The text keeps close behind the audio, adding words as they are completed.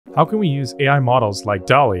How can we use AI models like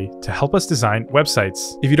DALL-E to help us design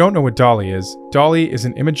websites? If you don't know what DALL-E is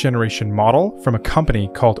an image generation model from a company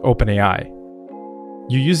called OpenAI.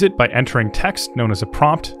 You use it by entering text known as a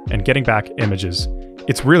prompt and getting back images.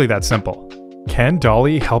 It's really that simple. Can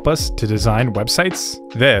DALL-E help us to design websites?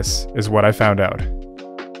 This is what I found out.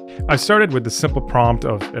 I started with the simple prompt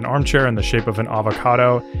of an armchair in the shape of an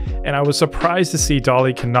avocado, and I was surprised to see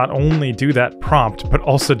DALL-E can not only do that prompt, but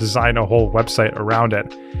also design a whole website around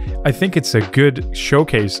it. I think it's a good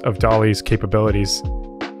showcase of DALL-E's capabilities.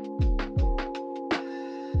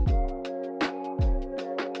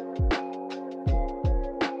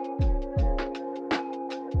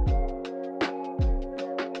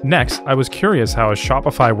 Next, I was curious how a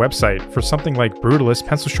Shopify website for something like brutalist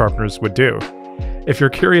pencil sharpeners would do. If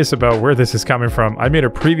you're curious about where this is coming from, I made a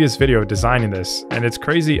previous video designing this, and it's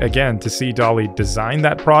crazy again to see DALL-E design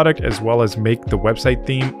that product as well as make the website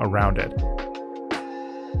theme around it.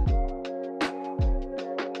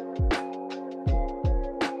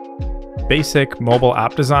 Basic mobile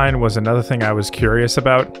app design was another thing I was curious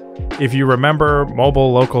about. If you remember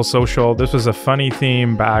mobile, local, social, this was a funny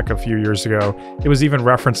theme back a few years ago. It was even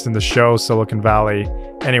referenced in the show Silicon Valley.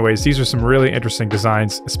 Anyways, these are some really interesting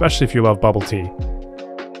designs, especially if you love bubble tea.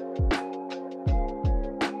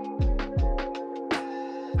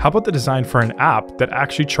 How about the design for an app that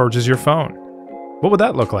actually charges your phone? What would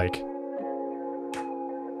that look like?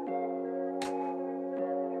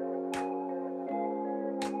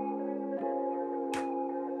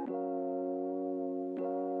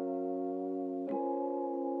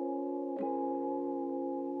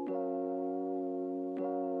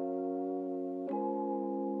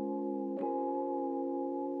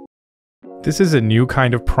 This is a new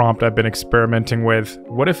kind of prompt I've been experimenting with.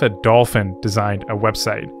 What if a dolphin designed a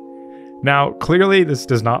website? Now, clearly this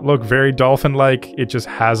does not look very dolphin-like, it just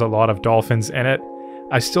has a lot of dolphins in it.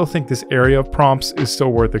 I still think this area of prompts is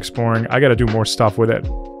still worth exploring. I gotta do more stuff with it.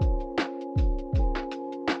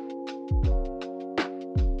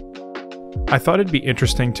 I thought it'd be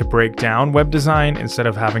interesting to break down web design instead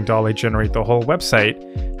of having DALL-E generate the whole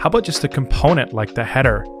website. How about just a component like the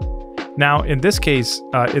header? Now, in this case,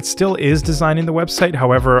 it still is designing the website.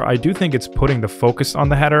 However, I do think it's putting the focus on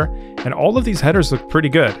the header, and all of these headers look pretty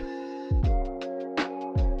good.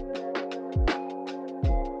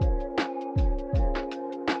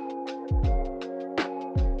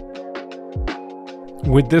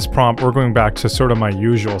 With this prompt, we're going back to sort of my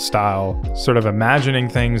usual style, sort of imagining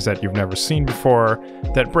things that you've never seen before,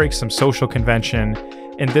 that break some social convention.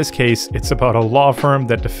 In this case, it's about a law firm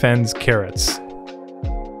that defends carrots.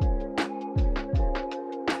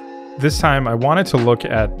 This time, I wanted to look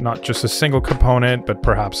at not just a single component, but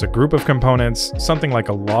perhaps a group of components, something like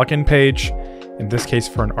a login page, in this case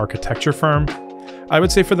for an architecture firm. I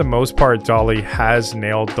would say for the most part, DALL-E has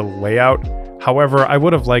nailed the layout. However, I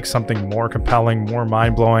would have liked something more compelling, more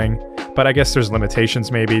mind-blowing, but I guess there's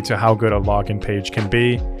limitations maybe to how good a login page can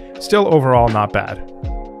be. Still, overall, not bad.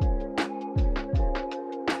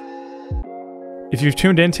 If you've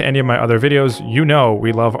tuned into any of my other videos, you know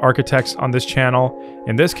we love architects on this channel.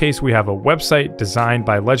 In this case, we have a website designed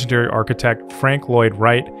by legendary architect Lloyd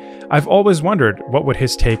Wright. I've always wondered what would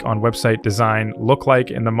his take on website design look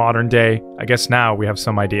like in the modern day. I guess now we have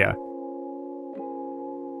some idea.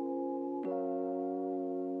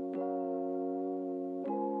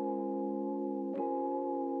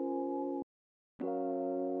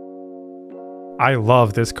 I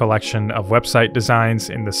love this collection of website designs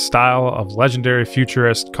in the style of legendary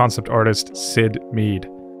futurist concept artist Mead.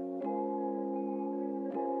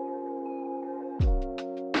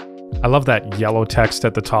 I love that yellow text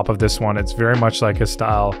at the top of this one. It's very much like his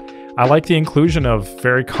style. I like the inclusion of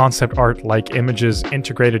very concept art-like images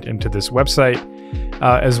integrated into this website,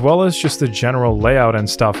 as well as just the general layout and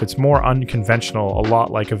stuff. It's more unconventional, a lot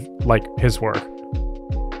like his work.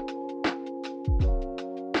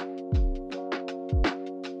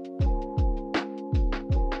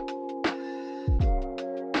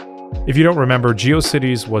 If you don't remember,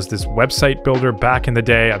 GeoCities was this website builder back in the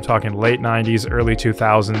day. I'm talking late 90s, early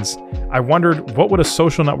 2000s. I wondered, what would a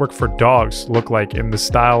social network for dogs look like in the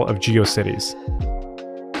style of GeoCities?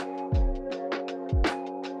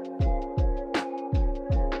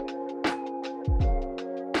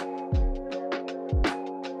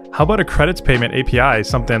 How about a credits payment API,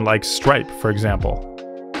 something like Stripe, for example?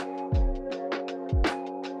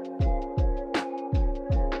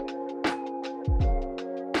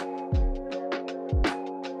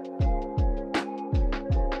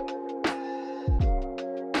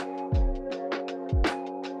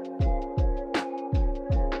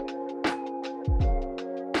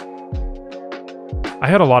 I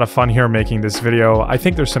had a lot of fun here making this video. I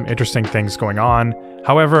think there's some interesting things going on.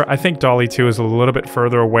 However, I think DALL-E 2 is a little bit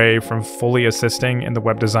further away from fully assisting in the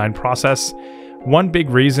web design process. One big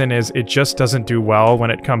reason is it just doesn't do well when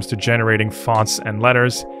it comes to generating fonts and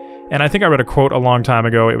letters. And I think I read a quote a long time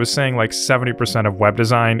ago. It was saying like 70% of web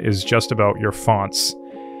design is just about your fonts.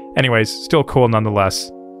 Anyways, still cool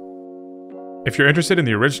nonetheless. If you're interested in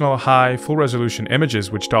the original high, full resolution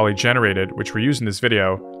images which DALL-E generated, which were used in this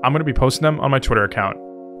video, I'm going to be posting them on my Twitter account.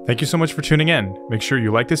 Thank you so much for tuning in. Make sure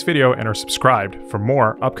you like this video and are subscribed for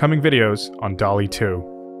more upcoming videos on DALL-E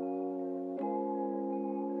 2.